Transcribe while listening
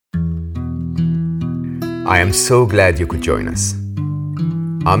I am so glad you could join us.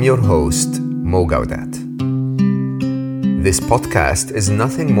 I'm your host, Mo Gaudat. This podcast is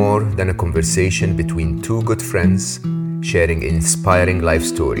nothing more than a conversation between two good friends sharing inspiring life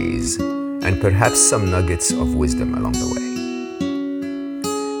stories and perhaps some nuggets of wisdom along the way.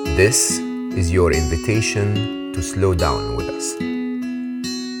 This is your invitation to slow down with us.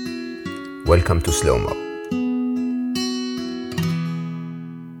 Welcome to Slow Mo.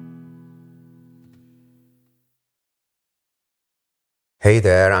 Hey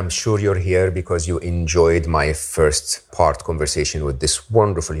there, I'm sure you're here because you enjoyed my first part conversation with this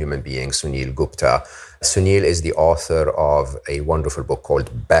wonderful human being, Suneel Gupta. Suneel is the author of a wonderful book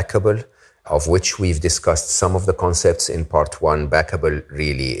called Backable, of which we've discussed some of the concepts in part one. Backable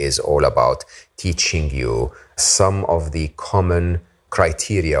really is all about teaching you some of the common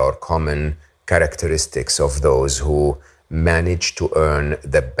criteria or common characteristics of those who manage to earn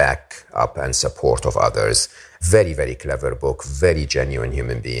the backup and support of others. Very, very clever book, very genuine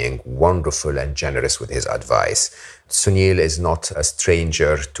human being, wonderful and generous with his advice. Suneel is not a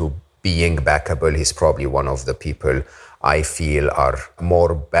stranger to being backable. He's probably one of the people I feel are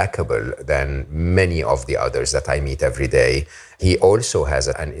more backable than many of the others that I meet every day. He also has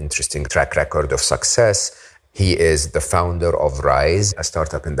an interesting track record of success. He is the founder of Rise, a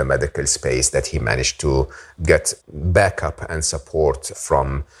startup in the medical space that he managed to get backup and support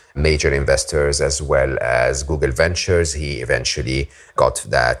from major investors as well as Google Ventures. He eventually got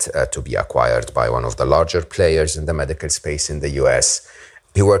that to be acquired by one of the larger players in the medical space in the US.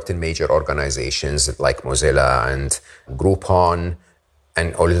 He worked in major organizations like Mozilla and Groupon.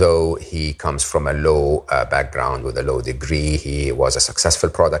 And although he comes from a low background with a low degree, he was a successful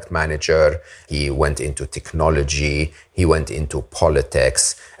product manager. He went into technology. He went into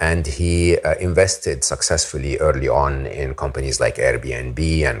politics. And he invested successfully early on in companies like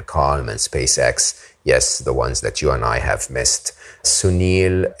Airbnb and Calm and SpaceX. Yes, the ones that you and I have missed.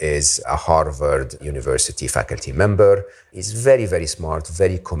 Suneel is a Harvard University faculty member. He's very, very smart,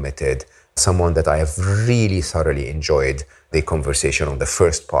 very committed, someone that I have really thoroughly enjoyed the conversation on the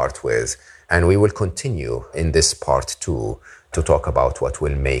first part with. And we will continue in this part two to talk about what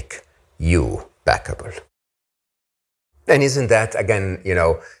will make you backable. And isn't that, again,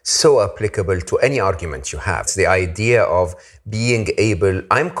 so applicable to any argument you have? It's the idea of being able,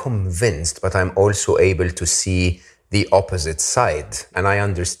 I'm convinced, but I'm also able to see the opposite side. And I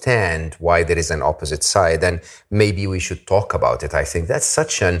understand why there is an opposite side, and maybe we should talk about it. I think that's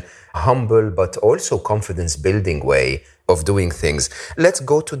such an humble but also confidence-building way of doing things. Let's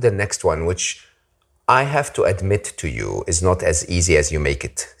go to the next one, which I have to admit to you is not as easy as you make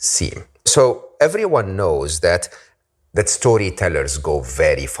it seem. So everyone knows that storytellers go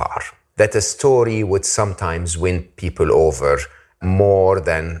very far, that a story would sometimes win people over more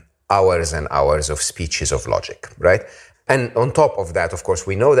than hours and hours of speeches of logic, right? And on top of that, of course,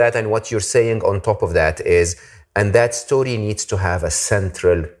 we know that. And what you're saying on top of that is, and that story needs to have a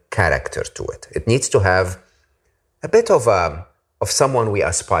central character to it. It needs to have a bit of someone we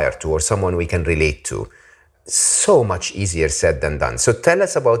aspire to or someone we can relate to. So much easier said than done. So tell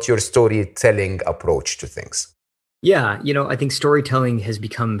us about your storytelling approach to things. Yeah, I think storytelling has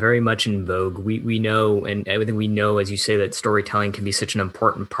become very much in vogue. We know, and I think we know, as you say, that storytelling can be such an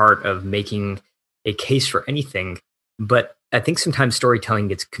important part of making a case for anything. But I think sometimes storytelling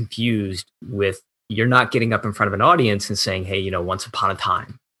gets confused with you're not getting up in front of an audience and saying, hey, once upon a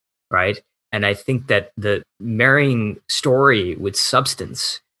time, right? And I think that the marrying story with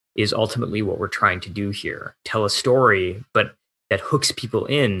substance is ultimately what we're trying to do here. Tell a story, but that hooks people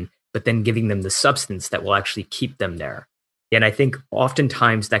in, but then giving them the substance that will actually keep them there. And I think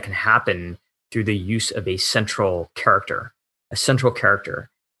oftentimes that can happen through the use of a central character.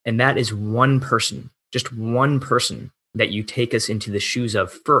 And that is one person, just one person that you take us into the shoes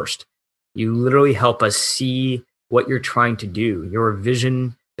of first. You literally help us see what you're trying to do, your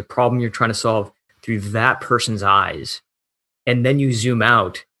vision, the problem you're trying to solve through that person's eyes. And then you zoom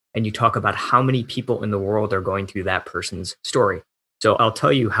out and you talk about how many people in the world are going through that person's story. So I'll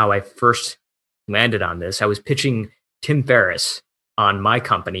tell you how I first landed on this. I was pitching Tim Ferriss on my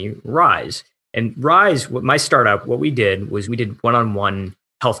company, Rise. And Rise, my startup, what we did was we did one-on-one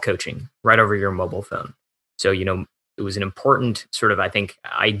health coaching right over your mobile phone. So, it was an important sort of, I think,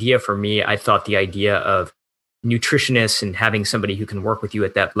 idea for me. I thought the idea of nutritionists and having somebody who can work with you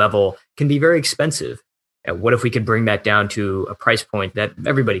at that level can be very expensive. What if we could bring that down to a price point that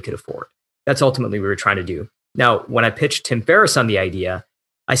everybody could afford? That's ultimately what we were trying to do. Now, when I pitched Tim Ferriss on the idea,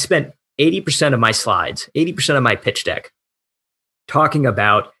 I spent 80% of my slides, 80% of my pitch deck talking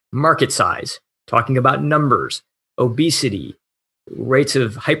about market size, talking about numbers, obesity, rates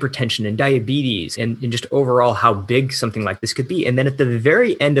of hypertension and diabetes and just overall how big something like this could be. And then at the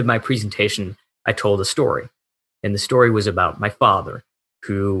very end of my presentation, I told a story. And the story was about my father,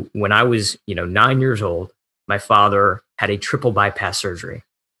 who, when I was, 9 years old, my father had a triple bypass surgery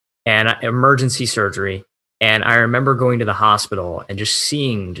and emergency surgery. And I remember going to the hospital and just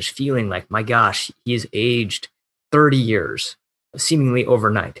feeling like, my gosh, he has aged 30 years, seemingly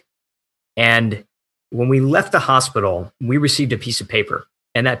overnight. And when we left the hospital, we received a piece of paper.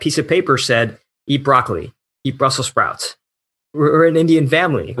 And that piece of paper said, eat broccoli, eat Brussels sprouts. We're an Indian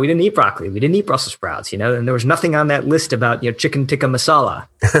family. We didn't eat broccoli. We didn't eat Brussels sprouts, and there was nothing on that list about, chicken tikka masala.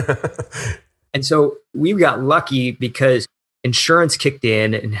 And so we got lucky because insurance kicked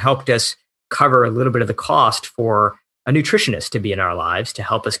in and helped us cover a little bit of the cost for a nutritionist to be in our lives to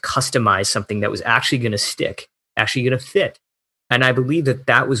help us customize something that was actually going to stick, actually going to fit. And I believe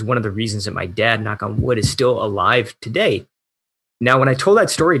that was one of the reasons that my dad, knock on wood, is still alive today. Now, when I told that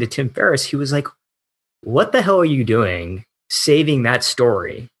story to Tim Ferriss, he was like, what the hell are you doing saving that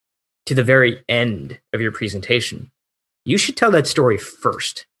story to the very end of your presentation? You should tell that story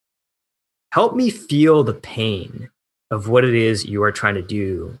first. Help me feel the pain of what it is you are trying to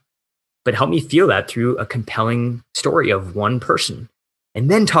do, but help me feel that through a compelling story of one person, and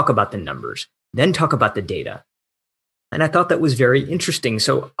then talk about the numbers, then talk about the data. And I thought that was very interesting.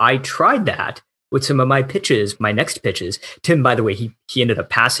 So I tried that with some of my pitches, my next pitches. Tim, by the way, he ended up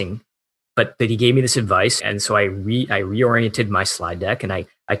passing, but he gave me this advice. And so I reoriented my slide deck and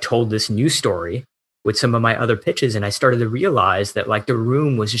I told this new story with some of my other pitches. And I started to realize that the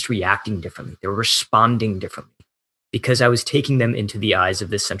room was just reacting differently. They were responding differently because I was taking them into the eyes of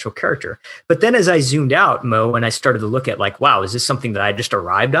this central character. But then as I zoomed out, Mo, and I started to look at wow, is this something that I just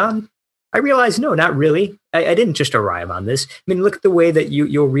arrived on? I realized, no, not really. I didn't just arrive on this. I mean, look at the way that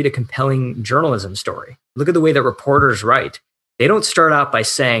you'll read a compelling journalism story. Look at the way that reporters write. They don't start out by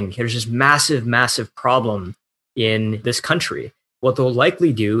saying, there's this massive, massive problem in this country. What they'll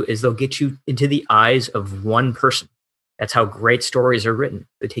likely do is they'll get you into the eyes of one person. That's how great stories are written.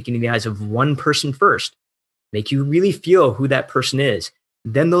 They take you into the eyes of one person first, make you really feel who that person is.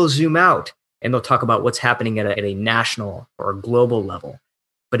 Then they'll zoom out and they'll talk about what's happening at a national or a global level.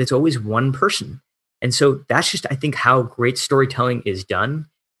 But it's always one person. And so that's just, I think, how great storytelling is done.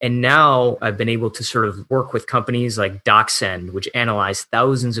 And now I've been able to sort of work with companies like DocSend, which analyze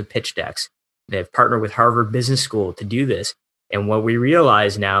thousands of pitch decks. They've partnered with Harvard Business School to do this. And what we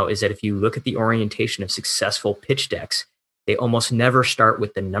realize now is that if you look at the orientation of successful pitch decks, they almost never start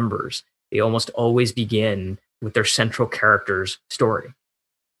with the numbers. They almost always begin with their central character's story.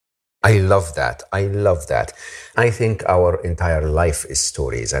 I love that. I think our entire life is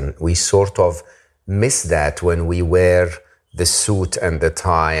stories, and we sort of miss that when we wear the suit and the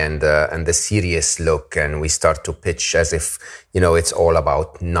tie and the serious look, and we start to pitch as if, it's all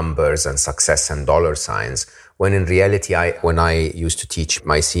about numbers and success and dollar signs. When in reality, when I used to teach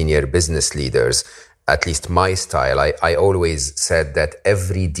my senior business leaders, at least my style, I always said that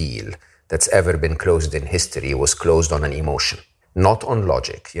every deal that's ever been closed in history was closed on an emotion. Not on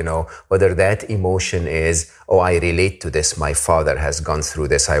logic, whether that emotion is, oh, I relate to this, my father has gone through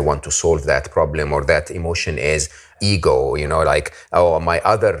this, I want to solve that problem, or that emotion is ego, oh, my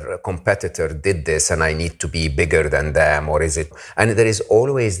other competitor did this and I need to be bigger than them, or is it? And there is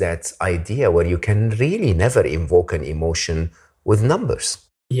always that idea where you can really never invoke an emotion with numbers.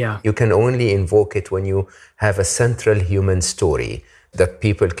 Yeah. You can only invoke it when you have a central human story that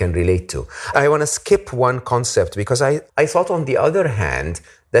people can relate to. I want to skip one concept because I thought, on the other hand,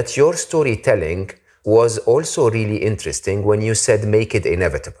 that your storytelling was also really interesting when you said make it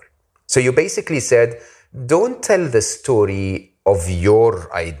inevitable. So you basically said, don't tell the story of your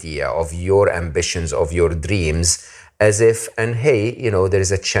idea, of your ambitions, of your dreams as if, and hey, there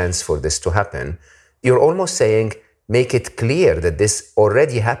is a chance for this to happen. You're almost saying, make it clear that this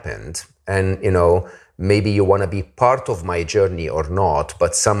already happened and, maybe you want to be part of my journey or not,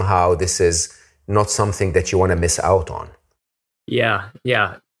 but somehow this is not something that you want to miss out on. Yeah.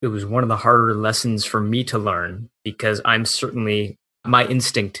 It was one of the harder lessons for me to learn because my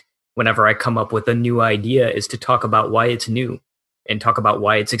instinct whenever I come up with a new idea is to talk about why it's new and talk about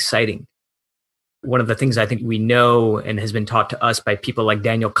why it's exciting. One of the things I think we know and has been taught to us by people like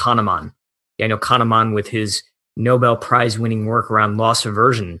Daniel Kahneman with his Nobel Prize winning work around loss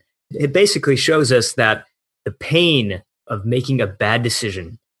aversion. It basically shows us that the pain of making a bad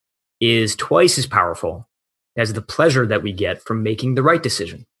decision is twice as powerful as the pleasure that we get from making the right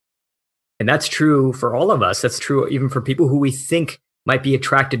decision. And that's true for all of us. That's true even for people who we think might be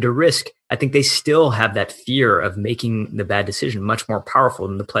attracted to risk. I think they still have that fear of making the bad decision much more powerful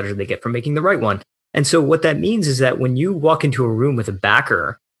than the pleasure they get from making the right one. And so what that means is that when you walk into a room with a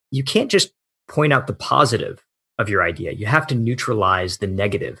backer, you can't just point out the positive of your idea. You have to neutralize the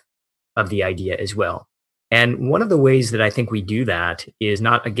negative of the idea as well. And one of the ways that I think we do that is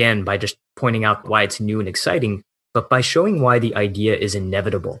not, again, by just pointing out why it's new and exciting, but by showing why the idea is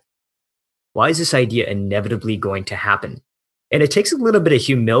inevitable. Why is this idea inevitably going to happen? And it takes a little bit of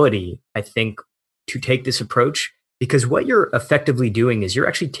humility, I think, to take this approach, because what you're effectively doing is you're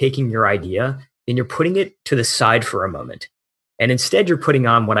actually taking your idea and you're putting it to the side for a moment. And instead, you're putting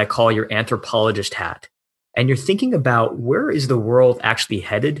on what I call your anthropologist hat. And you're thinking about, where is the world actually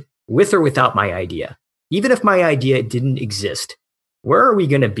headed with or without my idea? Even if my idea didn't exist, where are we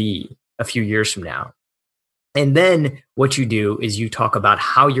going to be a few years from now? And then what you do is you talk about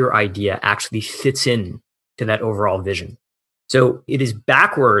how your idea actually fits in to that overall vision. So it is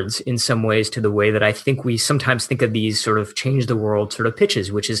backwards in some ways to the way that I think we sometimes think of these sort of change the world sort of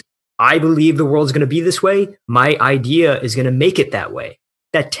pitches, which is, I believe the world's going to be this way. My idea is going to make it that way.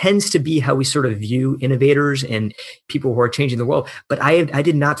 That tends to be how we sort of view innovators and people who are changing the world. But I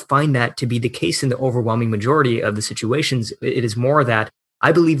did not find that to be the case in the overwhelming majority of the situations. It is more that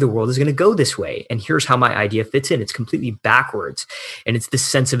I believe the world is going to go this way, and here's how my idea fits in. It's completely backwards. And it's this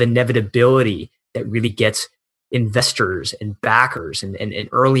sense of inevitability that really gets investors and backers and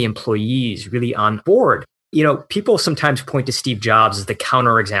early employees really on board. You know, people sometimes point to Steve Jobs as the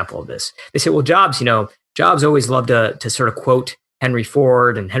counterexample of this. They say, well, Jobs always loved to sort of quote Henry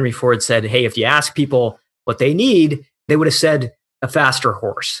Ford, and Henry Ford said, hey, if you ask people what they need, they would have said a faster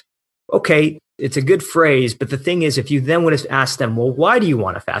horse. Okay, it's a good phrase, but the thing is, if you then would have asked them, well, why do you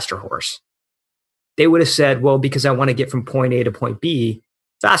want a faster horse? They would have said, well, because I want to get from point A to point B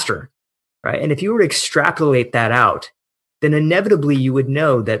faster, right? And if you were to extrapolate that out, then inevitably you would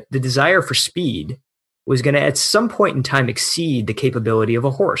know that the desire for speed was going to at some point in time exceed the capability of a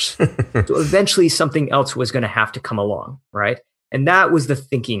horse. So eventually something else was going to have to come along, right? And that was the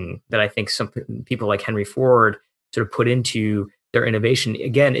thinking that I think some people like Henry Ford sort of put into their innovation.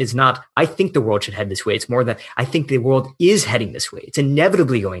 Again, is not, I think the world should head this way. It's more that I think the world is heading this way. It's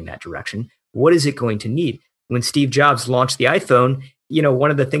inevitably going that direction. What is it going to need? When Steve Jobs launched the iPhone, you know,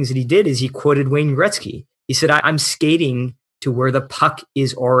 one of the things that he did is he quoted Wayne Gretzky. He said, I'm skating to where the puck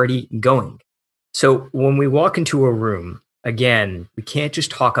is already going. So when we walk into a room, again, we can't just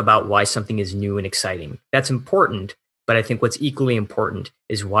talk about why something is new and exciting. That's important. But I think what's equally important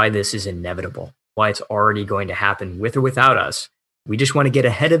is why this is inevitable, why it's already going to happen with or without us. We just want to get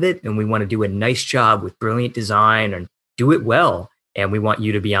ahead of it, and we want to do a nice job with brilliant design and do it well. And we want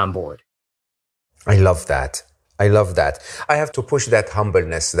you to be on board. I love that. I love that. I have to push that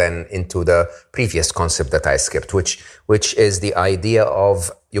humbleness then into the previous concept that I skipped, which is the idea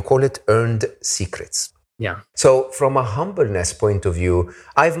of, you call it earned secrets. Yeah. So from a humbleness point of view,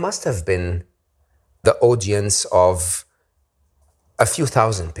 I must have been the audience of a few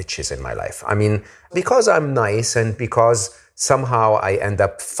thousand pitches in my life. I mean, because I'm nice and because somehow I end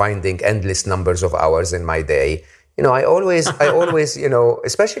up finding endless numbers of hours in my day, you know, I always, you know,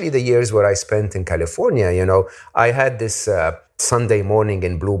 especially the years where I spent in California, you know, I had this Sunday morning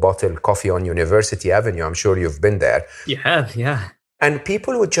in Blue Bottle Coffee on University Avenue. I'm sure you've been there. You have, yeah. And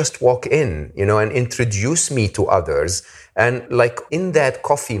people would just walk in, you know, and introduce me to others. And like in that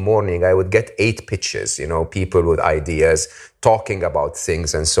coffee morning, I would get 8 pitches, you know, people with ideas, talking about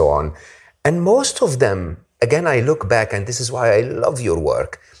things and so on. And most of them, again, I look back, and this is why I love your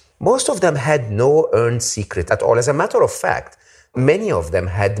work, most of them had no earned secret at all. As a matter of fact, many of them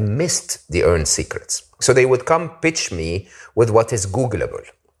had missed the earned secrets. So they would come pitch me with what is Googleable.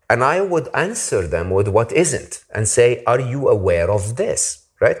 And I would answer them with what isn't and say, are you aware of this?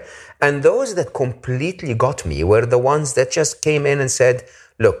 Right? And those that completely got me were the ones that just came in and said,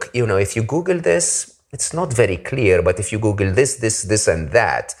 look, you know, if you Google this, it's not very clear, but if you Google this, and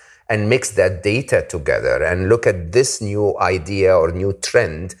that, and mix that data together and look at this new idea or new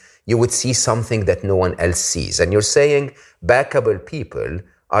trend, you would see something that no one else sees. And you're saying backable people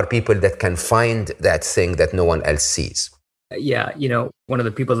are people that can find that thing that no one else sees. Yeah, you know, one of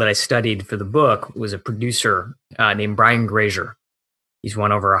the people that I studied for the book was a producer named Brian Grazer. He's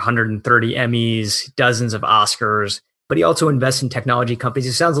won over 130 Emmys, dozens of Oscars, but he also invests in technology companies.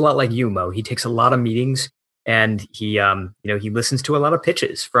 He sounds a lot like you, Mo. He takes a lot of meetings, and he listens to a lot of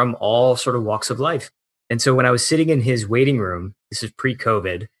pitches from all sort of walks of life. And so when I was sitting in his waiting room, this is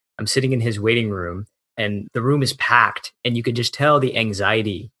pre-COVID, I'm sitting in his waiting room, and the room is packed, and you could just tell the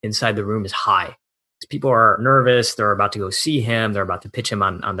anxiety inside the room is high. People are nervous. They're about to go see him. They're about to pitch him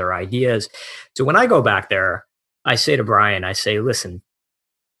on their ideas. So when I go back there, I say to Brian, I say, listen,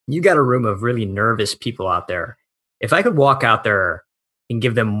 you got a room of really nervous people out there. If I could walk out there and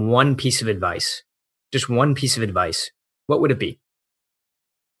give them one piece of advice, just one piece of advice, what would it be?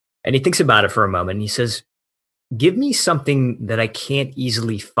 And he thinks about it for a moment and he says, give me something that I can't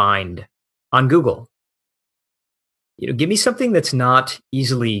easily find on Google. Give me something that's not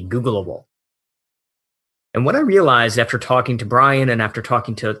easily Googleable. And what I realized after talking to Brian and after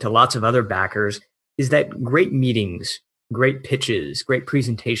talking to lots of other backers is that great meetings, great pitches, great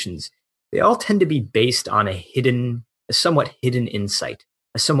presentations, they all tend to be based on a somewhat hidden insight,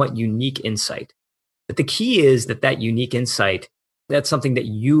 a somewhat unique insight. But the key is that unique insight, that's something that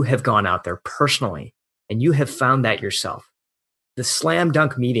you have gone out there personally and you have found that yourself. The slam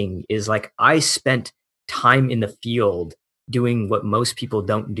dunk meeting is like, I spent time in the field doing what most people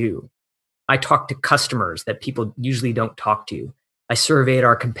don't do. I talked to customers that people usually don't talk to. I surveyed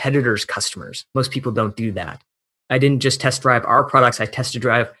our competitors' customers. Most people don't do that. I didn't just test drive our products. I tested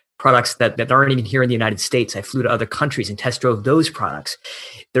drive products that aren't even here in the United States. I flew to other countries and test drove those products.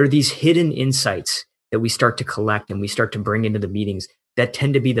 There are these hidden insights that we start to collect and we start to bring into the meetings that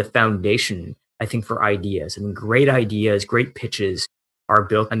tend to be the foundation, I think, for ideas. And great ideas, great pitches are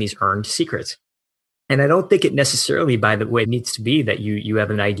built on these earned secrets. And I don't think it necessarily, by the way, needs to be that you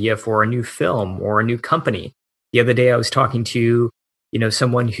have an idea for a new film or a new company. The other day I was talking to,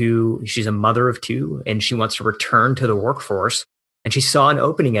 someone she's a mother of two and she wants to return to the workforce. And she saw an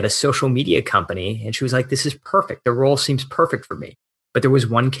opening at a social media company and she was like, this is perfect. The role seems perfect for me. But there was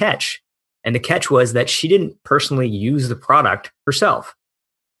one catch. And the catch was that she didn't personally use the product herself.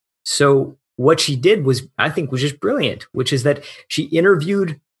 So what she did was, I think, was just brilliant, which is that she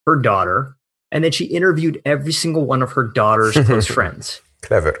interviewed her daughter. And then she interviewed every single one of her daughter's close friends.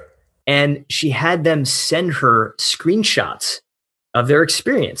 Clever. And she had them send her screenshots of their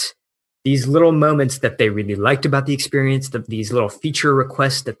experience. These little moments that they really liked about the experience, these little feature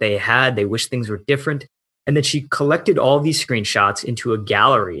requests that they had, they wish things were different. And then she collected all these screenshots into a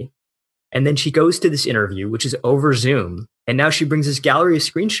gallery. And then she goes to this interview, which is over Zoom. And now she brings this gallery of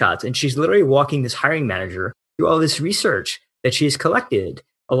screenshots and she's literally walking this hiring manager through all this research that she has collected,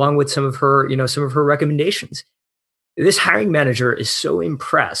 along with some of her recommendations. This hiring manager is so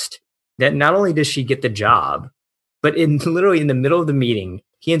impressed that not only does she get the job, but literally in the middle of the meeting,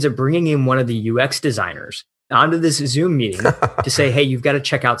 he ends up bringing in one of the UX designers onto this Zoom meeting to say, hey, you've got to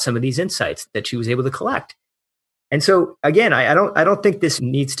check out some of these insights that she was able to collect. And so again, I don't think this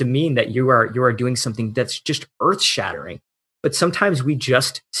needs to mean that you are doing something that's just earth shattering, but sometimes we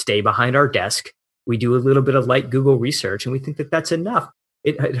just stay behind our desk. We do a little bit of light Google research and we think that that's enough.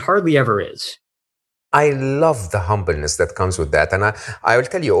 It hardly ever is. I love the humbleness that comes with that. And I will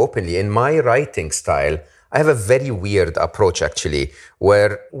tell you openly, in my writing style, I have a very weird approach, actually,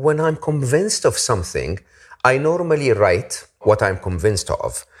 where when I'm convinced of something, I normally write what I'm convinced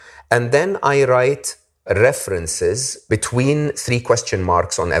of. And then I write references between 3 question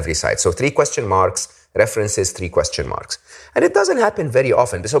marks on every side. So 3 question marks, references, 3 question marks. And it doesn't happen very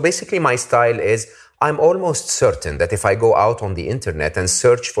often. So basically my style is, I'm almost certain that if I go out on the internet and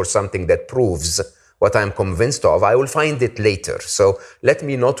search for something that proves what I'm convinced of, I will find it later. So let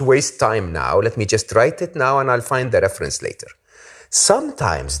me not waste time now. Let me just write it now and I'll find the reference later.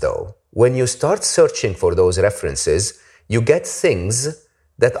 Sometimes though, when you start searching for those references, you get things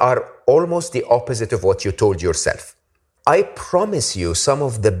that are almost the opposite of what you told yourself. I promise you, some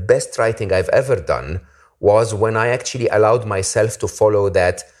of the best writing I've ever done was when I actually allowed myself to follow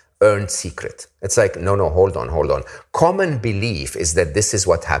that earned secret. It's like, no, hold on. Common belief is that this is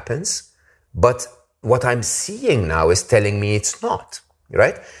what happens, but what I'm seeing now is telling me it's not,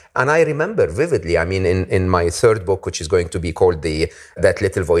 right? And I remember vividly, in my 3rd book, which is going to be called That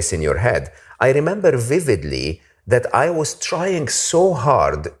Little Voice in Your Head, I remember vividly that I was trying so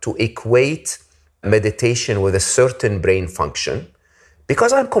hard to equate meditation with a certain brain function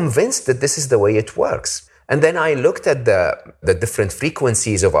because I'm convinced that this is the way it works. And then I looked at the different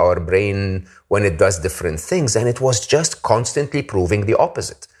frequencies of our brain when it does different things, and it was just constantly proving the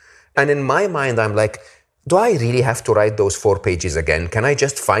opposite. And in my mind, I'm like, do I really have to write those 4 pages again? Can I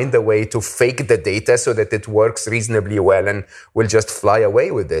just find a way to fake the data so that it works reasonably well and we'll just fly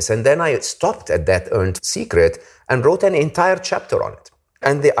away with this? And then I stopped at that earned secret and wrote an entire chapter on it.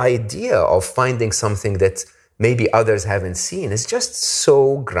 And the idea of finding something that maybe others haven't seen is just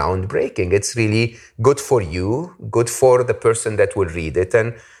so groundbreaking. It's really good for you, good for the person that will read it.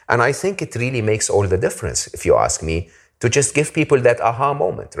 And I think it really makes all the difference, if you ask me, to just give people that aha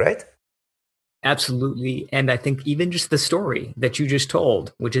moment, right? Absolutely. And I think even just the story that you just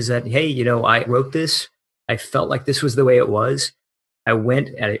told, which is that, hey, I wrote this, I felt like this was the way it was. I went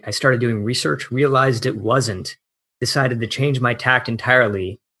and I started doing research, realized it wasn't, decided to change my tact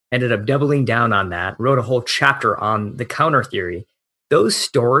entirely, ended up doubling down on that, wrote a whole chapter on the counter theory. Those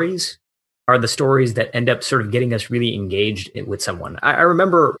stories are the stories that end up sort of getting us really engaged with someone. I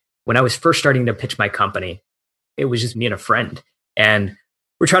remember when I was first starting to pitch my company, it was just me and a friend. And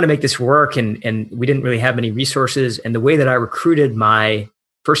we're trying to make this work, and we didn't really have many resources. And the way that I recruited my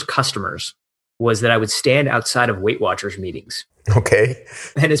first customers was that I would stand outside of Weight Watchers meetings. Okay.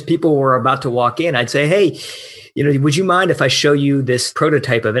 And as people were about to walk in, I'd say, hey, would you mind if I show you this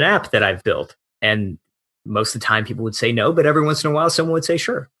prototype of an app that I've built? And most of the time people would say no, but every once in a while someone would say,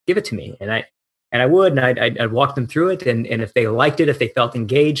 sure, give it to me. And I would, and I'd walk them through it. And if they liked it, if they felt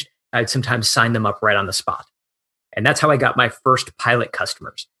engaged, I'd sometimes sign them up right on the spot. And that's how I got my first pilot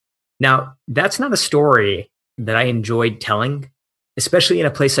customers. Now, that's not a story that I enjoyed telling, especially in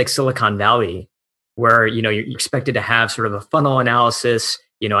a place like Silicon Valley, where you're expected to have sort of a funnel analysis.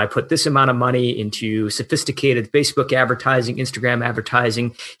 I put this amount of money into sophisticated Facebook advertising, Instagram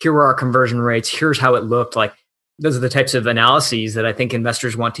advertising. Here were our conversion rates. Here's how it looked. Like, those are the types of analyses that I think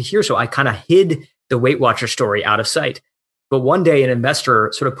investors want to hear. So I kind of hid the Weight Watcher story out of sight. But one day an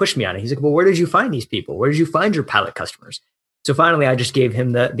investor sort of pushed me on it. He's like, well, where did you find these people? Where did you find your pilot customers? So finally, I just gave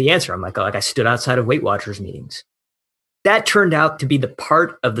him the answer. I'm like, I stood outside of Weight Watchers meetings. That turned out to be the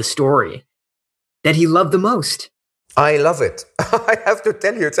part of the story that he loved the most. I love it. I have to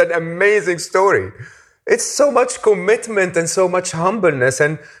tell you, it's an amazing story. It's so much commitment and so much humbleness.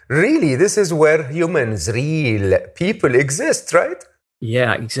 And really, this is where humans, real people exist, right?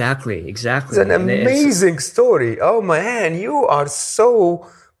 Yeah, exactly. It's an amazing story. Oh man, you are so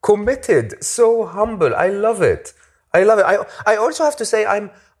committed, so humble. I love it. I also have to say,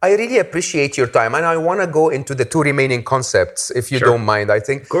 I really appreciate your time, and I want to go into the two remaining concepts, if you don't mind. I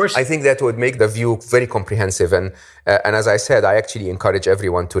think that would make the view very comprehensive. And as I said, I actually encourage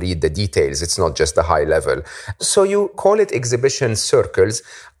everyone to read the details. It's not just the high level. So you call it exhibition circles.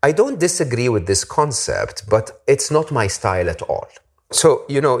 I don't disagree with this concept, but it's not my style at all. So,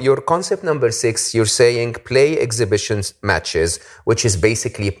 your concept number 6, you're saying play exhibition matches, which is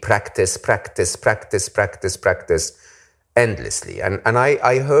basically practice endlessly. And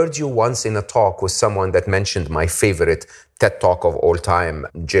I heard you once in a talk with someone that mentioned my favorite TED talk of all time,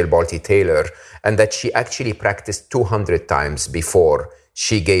 Jill Bolte Taylor, and that she actually practiced 200 times before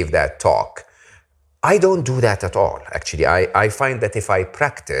she gave that talk. I don't do that at all, actually. I find that if I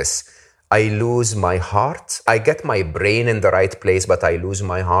practice, I lose my heart. I get my brain in the right place, but I lose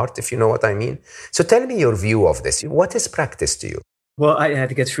my heart, if you know what I mean. So tell me your view of this. What is practice to you? Well, I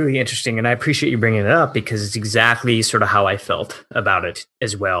think it's really interesting, and I appreciate you bringing it up because it's exactly sort of how I felt about it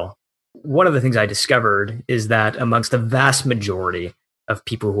as well. One of the things I discovered is that amongst the vast majority of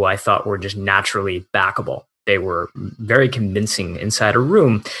people who I thought were just naturally backable, they were very convincing inside a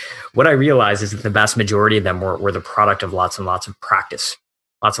room. What I realized is that the vast majority of them were the product of lots and lots of practice.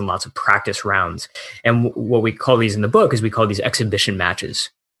 Lots and lots of practice rounds. And what we call these in the book is we call these exhibition matches.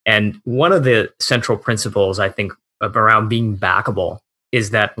 And one of the central principles, I think, around being backable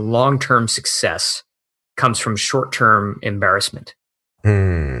is that long-term success comes from short-term embarrassment.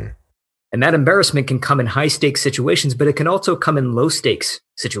 And that embarrassment can come in high-stakes situations, but it can also come in low-stakes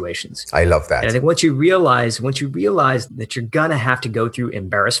situations. I love that. And I think once you realize that you're going to have to go through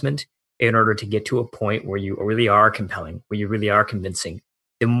embarrassment in order to get to a point where you really are compelling, where you really are convincing,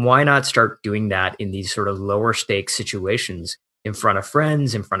 then why not start doing that in these sort of lower stakes situations in front of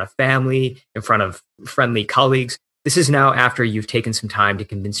friends, in front of family, in front of friendly colleagues? This is now after you've taken some time to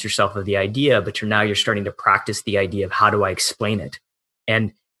convince yourself of the idea, but you're starting to practice the idea of how do I explain it?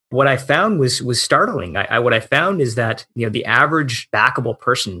 And what I found was startling. What I found is that the average backable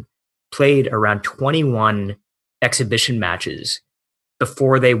person played around 21 exhibition matches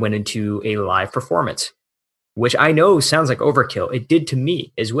before they went into a live performance, which I know sounds like overkill. It did to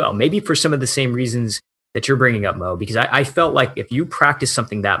me as well. Maybe for some of the same reasons that you're bringing up, Mo, because I felt like if you practice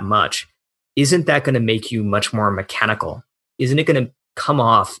something that much, isn't that going to make you much more mechanical? Isn't it going to come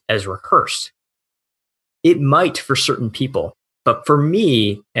off as rehearsed? It might for certain people, but for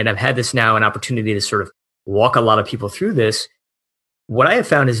me, and I've had this now an opportunity to sort of walk a lot of people through this, what I have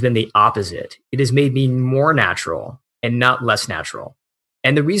found has been the opposite. It has made me more natural and not less natural.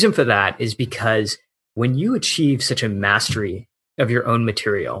 And the reason for that is because when you achieve such a mastery of your own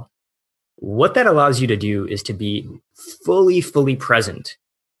material, what that allows you to do is to be fully present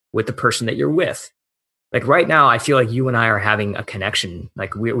with the person that you're with. Like right now, I feel like you and I are having a connection.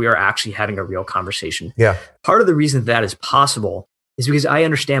 Like we are actually having a real conversation. Yeah. Part of the reason that is possible is because I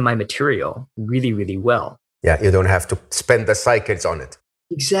understand my material really, really well. Yeah, you don't have to spend the cycles on it.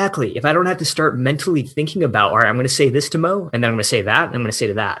 Exactly. If I don't have to start mentally thinking about, all right, I'm going to say this to Mo, and then I'm going to say that, and I'm going to say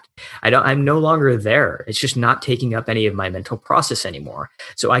to that. I'm no longer there. It's just not taking up any of my mental process anymore.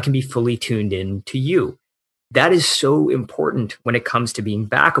 So I can be fully tuned in to you. that is so important when it comes to being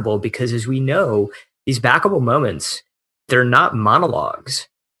backable, because as we know, these backable moments, they're not monologues,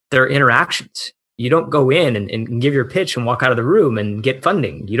 they're interactions. You don't go in and give your pitch and walk out of the room and get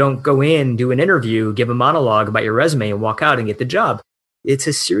funding. You don't go in, do an interview, give a monologue about your resume and walk out and get the job. It's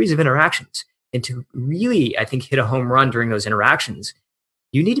a series of interactions. And to really, I think, hit a home run during those interactions,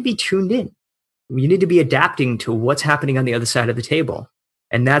 you need to be tuned in. You need to be adapting to what's happening on the other side of the table.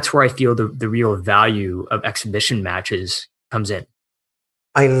 And that's where I feel the real value of exhibition matches comes in.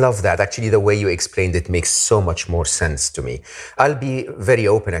 I love that. Actually, the way you explained it makes so much more sense to me. I'll be very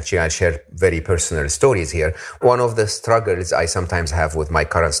open. Actually, I'll share very personal stories here. One of the struggles I sometimes have with my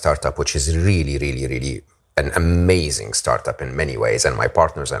current startup, which is really, really, really an amazing startup in many ways, and my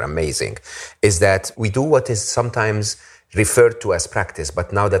partners are amazing, is that we do what is sometimes referred to as practice,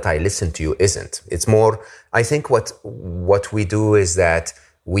 but now that I listen to you, isn't. It's more, I think what we do is that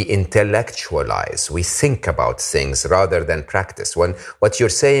we intellectualize, we think about things rather than practice. When what you're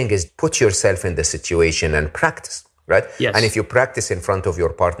saying is put yourself in the situation and practice, right? Yes. And if you practice in front of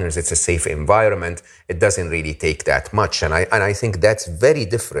your partners, it's a safe environment. It doesn't really take that much. And I think that's very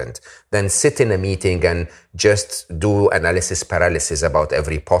different than sit in a meeting and just do analysis paralysis about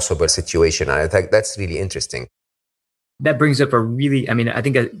every possible situation. And I think that's really interesting. That brings up I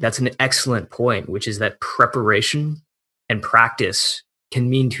think that's an excellent point, which is that preparation and practice can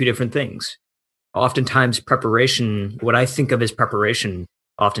mean two different things. Oftentimes preparation, what I think of as preparation,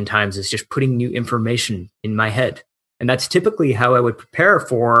 oftentimes is just putting new information in my head. And that's typically how I would prepare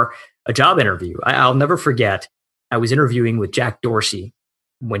for a job interview. I'll never forget, I was interviewing with Jack Dorsey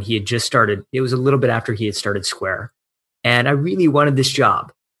when he had just started. It was a little bit after he had started Square. And I really wanted this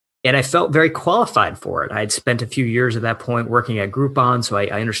job. And I felt very qualified for it. I had spent a few years at that point working at Groupon, so I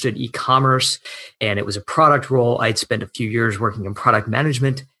understood e-commerce, and it was a product role. I'd spent a few years working in product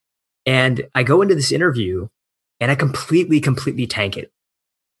management. And I go into this interview, and I completely tank it.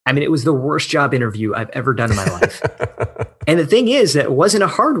 I mean, it was the worst job interview I've ever done in my life. And the thing is that it wasn't a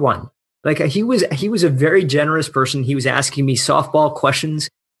hard one. Like he was a very generous person. He was asking me softball questions.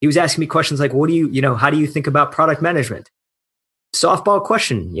 He was asking me questions like, how do you think about product management? Softball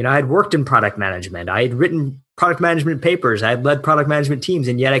question. I had worked in product management. I had written product management papers. I had led product management teams,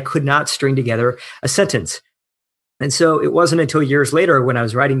 and yet I could not string together a sentence. And so it wasn't until years later when I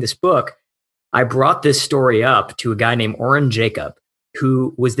was writing this book, I brought this story up to a guy named Oren Jacob,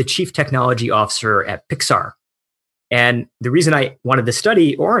 who was the chief technology officer at Pixar. And the reason I wanted to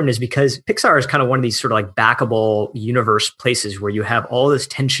study Oren is because Pixar is kind of one of these sort of like backable universe places where you have all this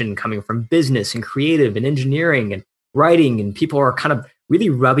tension coming from business and creative and engineering and writing, and people are kind of really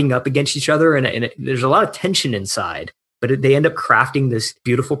rubbing up against each other, and there's a lot of tension inside, but they end up crafting this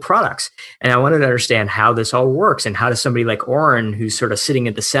beautiful products. And I wanted to understand how this all works, and how does somebody like Oren, who's sort of sitting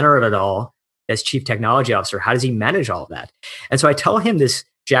at the center of it all as chief technology officer, how does he manage all of that? And so I tell him this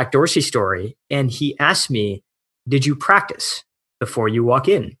Jack Dorsey story, and he asked me, did you practice before you walk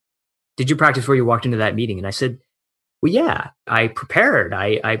in? Did you practice before you walked into that meeting? And I said, well, yeah, I prepared.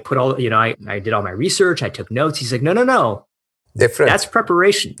 I put all, I did all my research. I took notes. He's like, no. Different. That's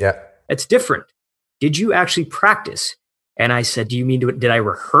preparation. Yeah. It's different. Did you actually practice? And I said, do you mean, did I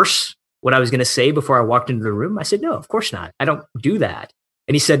rehearse what I was going to say before I walked into the room? I said, no, of course not. I don't do that.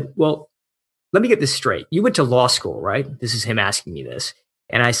 And he said, well, let me get this straight. You went to law school, right? This is him asking me this.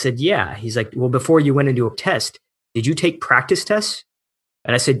 And I said, yeah. He's like, well, before you went into a test, did you take practice tests?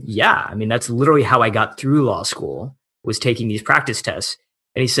 And I said, yeah. I mean, that's literally how I got through law school, was taking these practice tests.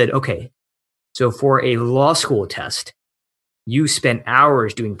 And he said, okay, so for a law school test, you spent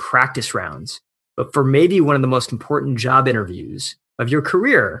hours doing practice rounds, but for maybe one of the most important job interviews of your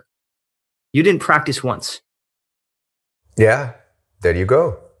career, you didn't practice once. Yeah, there you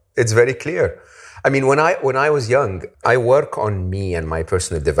go. It's very clear. I mean, when I was young, I work on me and my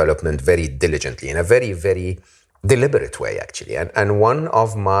personal development very diligently, in a very, very deliberate way, actually. And one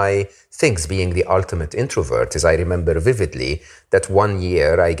of my things, being the ultimate introvert, is I remember vividly that one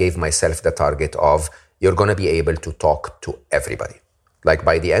year I gave myself the target of, you're going to be able to talk to everybody. Like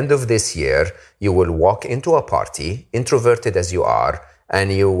by the end of this year, you will walk into a party, introverted as you are,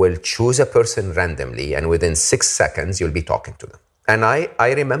 and you will choose a person randomly, and within 6 seconds, you'll be talking to them. And I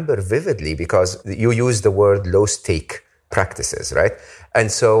remember vividly, because you use the word low-stake practices, right?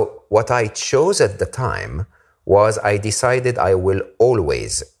 And so what I chose at the time was I decided I will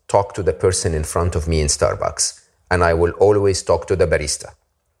always talk to the person in front of me in Starbucks, and I will always talk to the barista,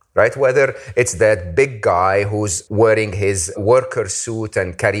 right? Whether it's that big guy who's wearing his worker suit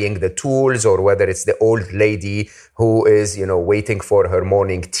and carrying the tools, or whether it's the old lady who is, waiting for her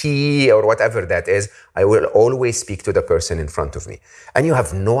morning tea, or whatever that is, I will always speak to the person in front of me. And you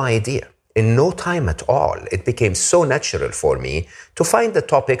have no idea. in no time at all, it became so natural for me to find a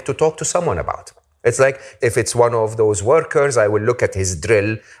topic to talk to someone about. It's like if it's one of those workers, I will look at his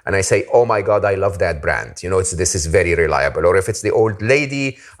drill and I say, oh my God, I love that brand. You know, this is very reliable. Or if it's the old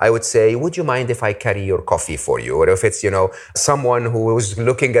lady, I would say, would you mind if I carry your coffee for you? Or if it's, someone who was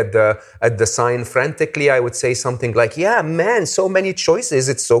looking at the sign frantically, I would say something like, yeah, man, so many choices.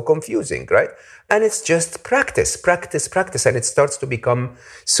 It's so confusing, right? And it's just practice. And it starts to become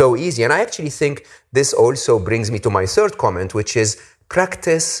so easy. And I actually think this also brings me to my third comment, which is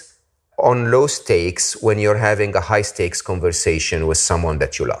practice on low stakes when you're having a high stakes conversation with someone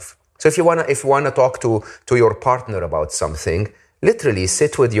that you love. So if you wanna talk to your partner about something, literally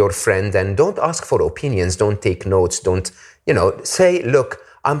sit with your friend and don't ask for opinions, don't take notes, don't, say, look,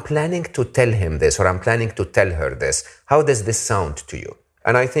 I'm planning to tell him this, or I'm planning to tell her this. How does this sound to you?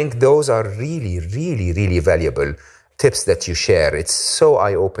 And I think those are really, really, really valuable tips that you share. It's so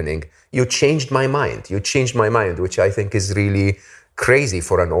eye-opening. You changed my mind, which I think is really crazy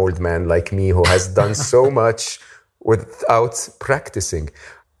for an old man like me who has done so much without practicing.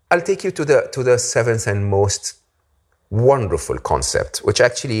 I'll take you to the seventh and most wonderful concept, which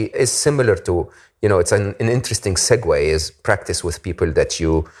actually is similar to, it's an interesting segue, is practice with people that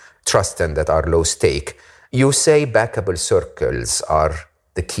you trust and that are low stake. You say backable circles are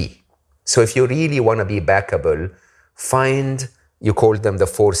the key. So if you really want to be backable, you call them the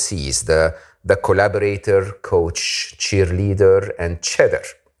 4 C's, the collaborator, coach, cheerleader, and cheddar.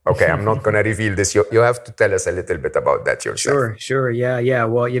 Okay, I'm not going to reveal this. You have to tell us a little bit about that yourself. Sure. Yeah.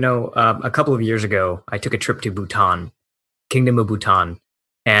 Well, a couple of years ago, I took a trip to Bhutan, Kingdom of Bhutan.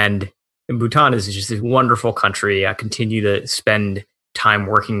 And Bhutan is just this wonderful country. I continue to spend time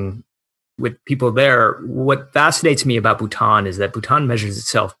working with people there. What fascinates me about Bhutan is that Bhutan measures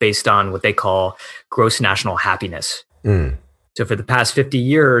itself based on what they call gross national happiness. So for the past 50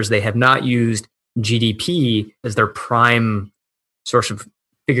 years, they have not used GDP as their prime source of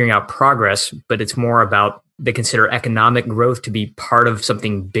figuring out progress, but it's more about they consider economic growth to be part of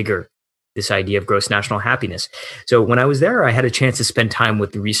something bigger, this idea of gross national happiness. So when I was there, I had a chance to spend time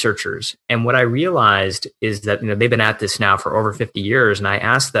with the researchers. And what I realized is that they've been at this now for over 50 years. And I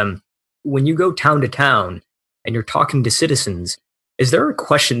asked them, when you go town to town and you're talking to citizens, is there a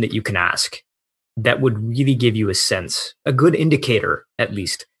question that you can ask that would really give you a sense, a good indicator, at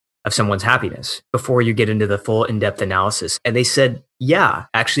least, of someone's happiness before you get into the full in-depth analysis? And they said, yeah,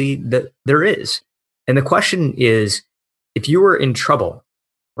 actually, there is. And the question is, if you were in trouble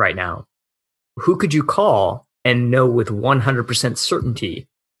right now, who could you call and know with 100% certainty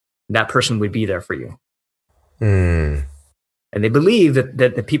that person would be there for you? And they believe that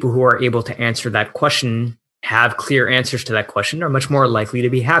the people who are able to answer that question, have clear answers to that question, are much more likely to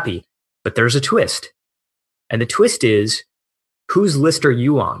be happy. But there's a twist. And the twist is, whose list are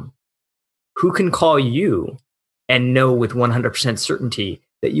you on? Who can call you and know with 100% certainty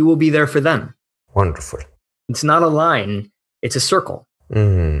that you will be there for them? Wonderful. It's not a line, it's a circle.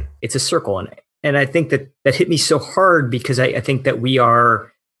 It's a circle. And I think that hit me so hard because I think that we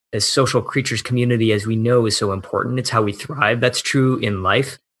are, as social creatures, community, as we know, is so important. It's how we thrive. That's true in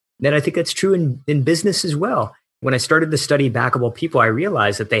life. And I think that's true in business as well. When I started to study backable people, I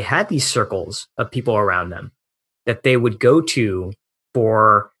realized that they had these circles of people around them that they would go to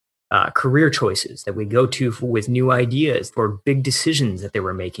for career choices, that we go to with new ideas, for big decisions that they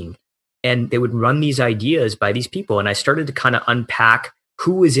were making. And they would run these ideas by these people. And I started to kind of unpack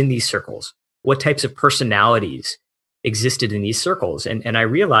who was in these circles, what types of personalities existed in these circles. And I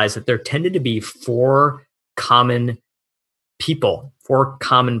realized that there tended to be 4 common people, 4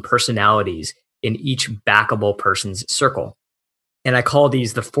 common personalities in each backable person's circle. And I call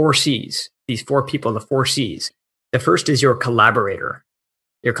these the 4 C's, these 4 people, the 4 C's. The first is your collaborator.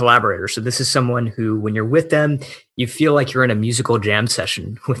 So this is someone who, when you're with them, you feel like you're in a musical jam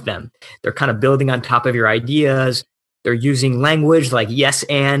session with them. They're kind of building on top of your ideas. They're using language like yes,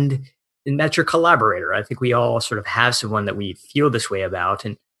 and that's your collaborator. I think we all sort of have someone that we feel this way about.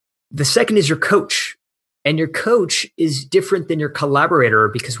 And the second is your coach. And your coach is different than your collaborator,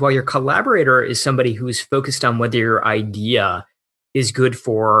 because while your collaborator is somebody who is focused on whether your idea is good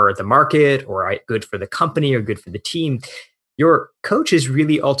for the market or good for the company or good for the team, your coach is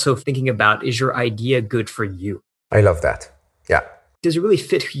really also thinking about, is your idea good for you? I love that. Yeah. Does it really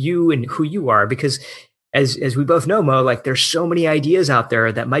fit you and who you are? Because as we both know, Mo, like there's so many ideas out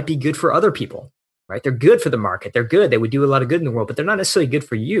there that might be good for other people, right? They're good for the market. They're good. They would do a lot of good in the world, but they're not necessarily good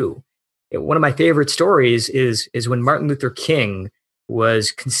for you. One of my favorite stories is when Martin Luther King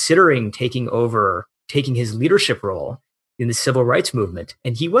was considering taking his leadership role in the civil rights movement.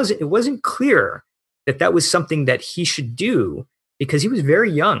 And it wasn't clear that was something that he should do because he was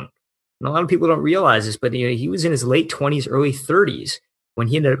very young. And a lot of people don't realize this, but he was in his late 20s, early 30s when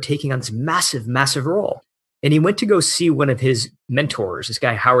he ended up taking on this massive, massive role. And he went to go see one of his mentors, this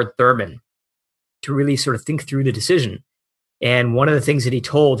guy, Howard Thurman, to really sort of think through the decision. And one of the things that he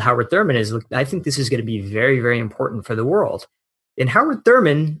told Howard Thurman is, look, I think this is going to be very, very important for the world. And Howard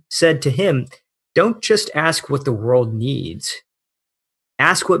Thurman said to him, don't just ask what the world needs.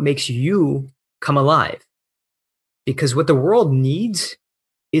 Ask what makes you come alive. Because what the world needs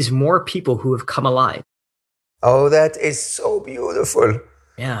is more people who have come alive. Oh, that is so beautiful.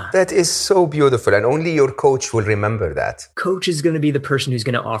 Yeah. That is so beautiful. And only your coach will remember that. Coach is going to be the person who's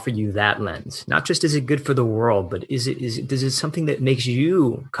going to offer you that lens. Not just is it good for the world, but is it something that makes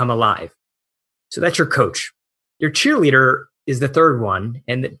you come alive? So that's your coach. Your cheerleader is the third one.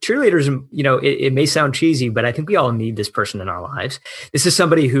 And the cheerleaders, it may sound cheesy, but I think we all need this person in our lives. This is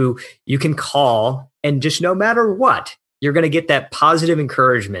somebody who you can call and just no matter what, you're going to get that positive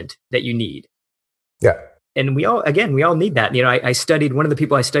encouragement that you need. Yeah. And we all need that. I studied, one of the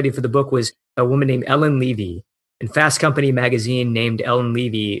people I studied for the book was a woman named Ellen Levy. And Fast Company magazine named Ellen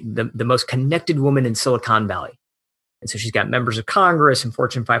Levy the most connected woman in Silicon Valley. And so she's got members of Congress and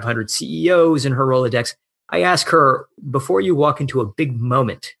Fortune 500 CEOs in her Rolodex. I asked her, before you walk into a big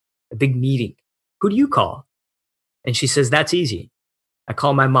moment, a big meeting, who do you call? And she says, that's easy. I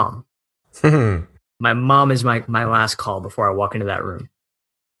call my mom. My mom is my last call before I walk into that room.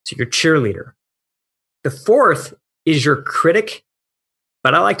 So your cheerleader. The fourth is your critic,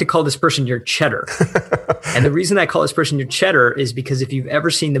 but I like to call this person your cheddar. And the reason I call this person your cheddar is because if you've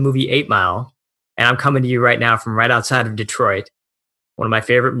ever seen the movie 8 Mile, and I'm coming to you right now from right outside of Detroit, one of my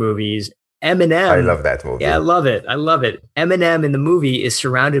favorite movies, Eminem. I love that movie. Yeah, I love it. Eminem in the movie is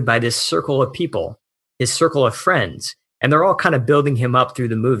surrounded by this circle of people, his circle of friends, and they're all kind of building him up through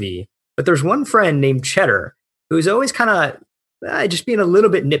the movie. But there's one friend named Cheddar who's always kind of just being a little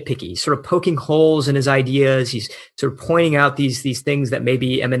bit nitpicky, sort of poking holes in his ideas. He's sort of pointing out these things that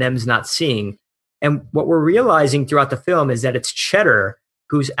maybe Eminem's not seeing. And what we're realizing throughout the film is that it's Cheddar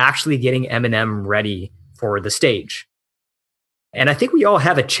who's actually getting Eminem ready for the stage. And I think we all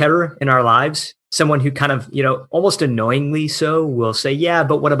have a cheddar in our lives, someone who kind of, almost annoyingly so will say, yeah,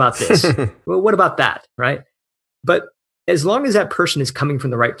 but what about this? Well, what about that? Right. But as long as that person is coming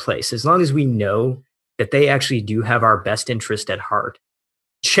from the right place, as long as we know that they actually do have our best interest at heart,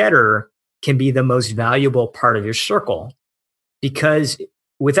 cheddar can be the most valuable part of your circle, because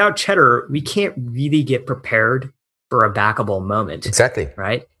without cheddar, we can't really get prepared for a backable moment. Exactly.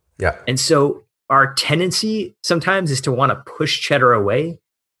 Right. Yeah. And so our tendency sometimes is to want to push cheddar away.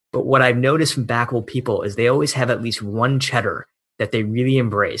 But what I've noticed from backable people is they always have at least one cheddar that they really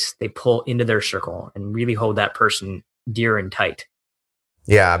embrace. They pull into their circle and really hold that person dear and tight.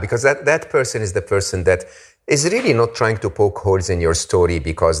 Yeah, because that person is the person that is really not trying to poke holes in your story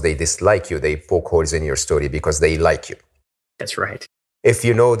because they dislike you. They poke holes in your story because they like you. That's right. If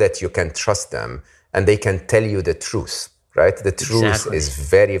you know that you can trust them and they can tell you the truth. Right? The truth is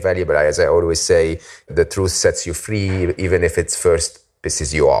very valuable. As I always say, the truth sets you free, even if it first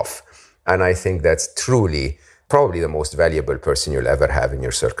pisses you off. And I think that's truly probably the most valuable person you'll ever have in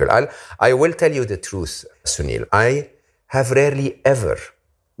your circle. I will tell you the truth, Suneel. I have rarely ever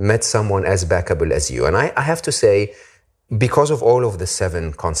met someone as backable as you. And I have to say, because of all of the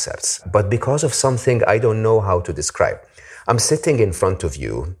 7 concepts, but because of something I don't know how to describe. I'm sitting in front of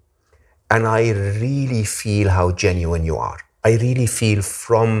you, and I really feel how genuine you are. I really feel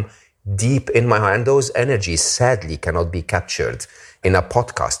from deep in my heart. And those energies, sadly, cannot be captured in a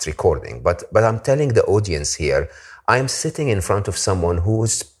podcast recording. But I'm telling the audience here, I'm sitting in front of someone who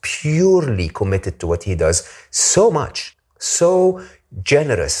is purely committed to what he does so much, so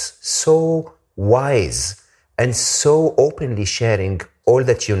generous, so wise, and so openly sharing all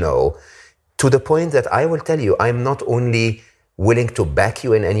that you know, to the point that I will tell you, I'm not only willing to back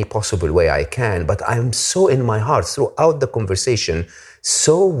you in any possible way I can, but I'm so in my heart throughout the conversation,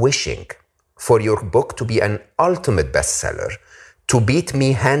 so wishing for your book to be an ultimate bestseller, to beat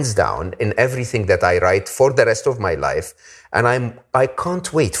me hands down in everything that I write for the rest of my life. And I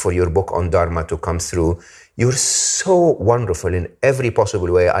can't wait for your book on Dharma to come through. You're so wonderful in every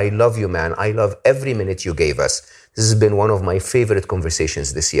possible way. I love you, man. I love every minute you gave us. This has been one of my favorite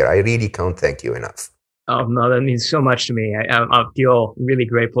conversations this year. I really can't thank you enough. Oh, no, that means so much to me. I feel really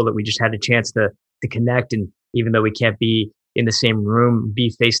grateful that we just had a chance to connect. And even though we can't be in the same room,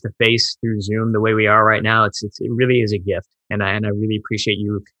 be face to face through Zoom the way we are right now, it really is a gift. And I really appreciate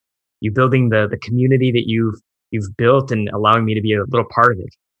you building the community that you've built and allowing me to be a little part of it.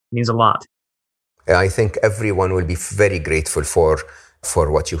 It means a lot. I think everyone will be very grateful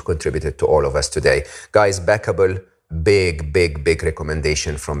for what you've contributed to all of us today. Guys, backable, big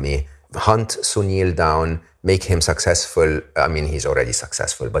recommendation from me. hunt Suneel down, make him successful. I mean, he's already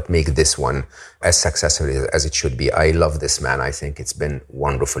successful, but make this one as successful as it should be. I love this man. I think it's been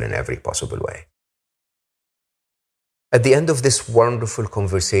wonderful in every possible way. At the end of this wonderful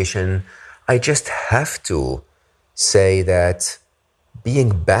conversation, I just have to say that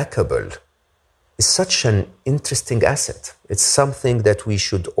being backable is such an interesting asset. It's something that we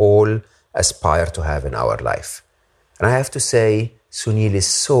should all aspire to have in our life. And I have to say, Suneel is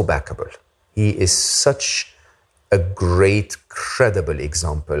so backable. He is such a great, credible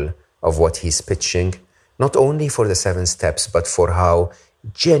example of what he's pitching, not only for the 7 steps, but for how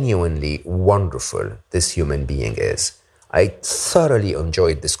genuinely wonderful this human being is. I thoroughly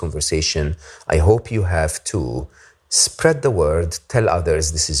enjoyed this conversation. I hope you have too. Spread the word, tell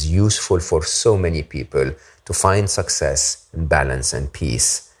others this is useful for so many people to find success and balance and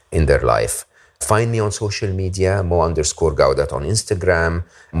peace in their life. Find me on social media, Mo_Gaudat on Instagram,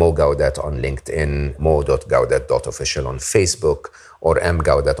 Mo Gaudat on LinkedIn, mo.gaudat.official on Facebook, or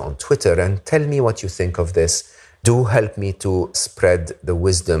mgaudat on Twitter, and tell me what you think of this. Do help me to spread the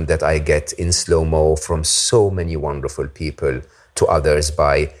wisdom that I get in slow-mo from so many wonderful people to others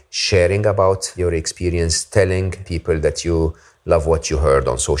by sharing about your experience, telling people that you love what you heard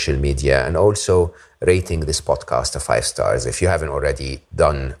on social media, and also rating this podcast 5 stars if you haven't already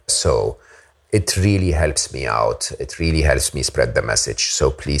done so. It really helps me out. It really helps me spread the message.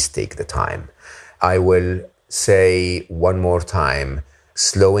 So please take the time. I will say one more time,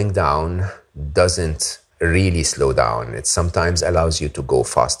 slowing down doesn't really slow down. It sometimes allows you to go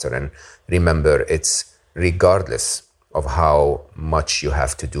faster. And remember, it's regardless of how much you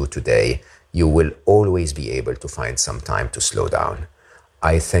have to do today, you will always be able to find some time to slow down.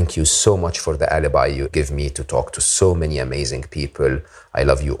 I thank you so much for the alibi you give me to talk to so many amazing people. I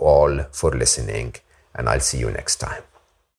love you all for listening, and I'll see you next time.